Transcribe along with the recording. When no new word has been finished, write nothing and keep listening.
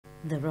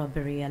The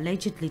robbery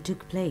allegedly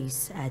took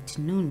place at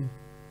noon.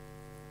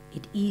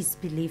 It is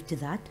believed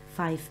that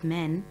 5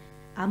 men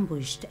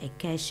ambushed a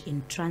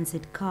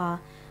cash-in-transit car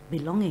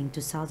belonging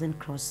to Southern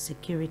Cross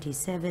Security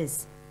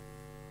Service.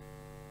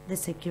 The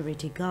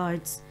security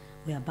guards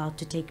were about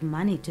to take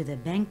money to the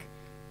bank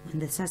when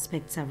the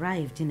suspects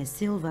arrived in a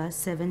silver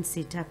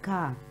 7-seater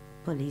car.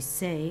 Police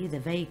say the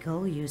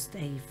vehicle used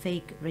a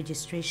fake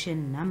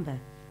registration number.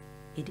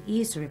 It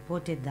is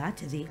reported that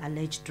the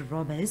alleged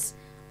robbers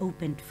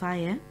opened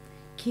fire,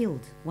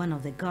 killed one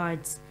of the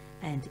guards,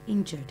 and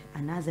injured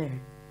another.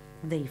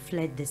 They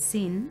fled the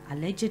scene,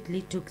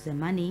 allegedly took the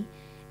money,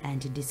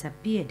 and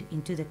disappeared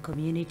into the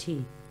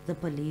community. The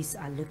police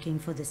are looking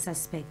for the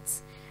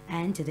suspects,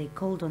 and they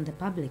called on the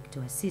public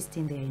to assist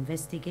in their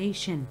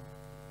investigation.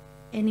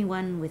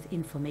 Anyone with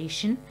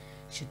information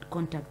should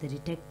contact the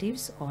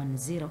detectives on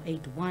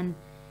 081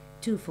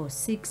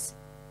 246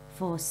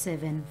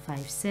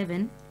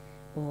 4757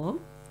 or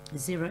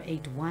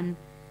 081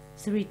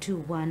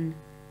 321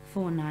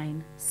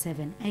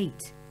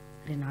 4978.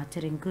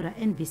 Renate Rengura,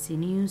 NBC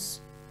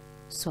News,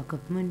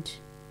 Swakopmund.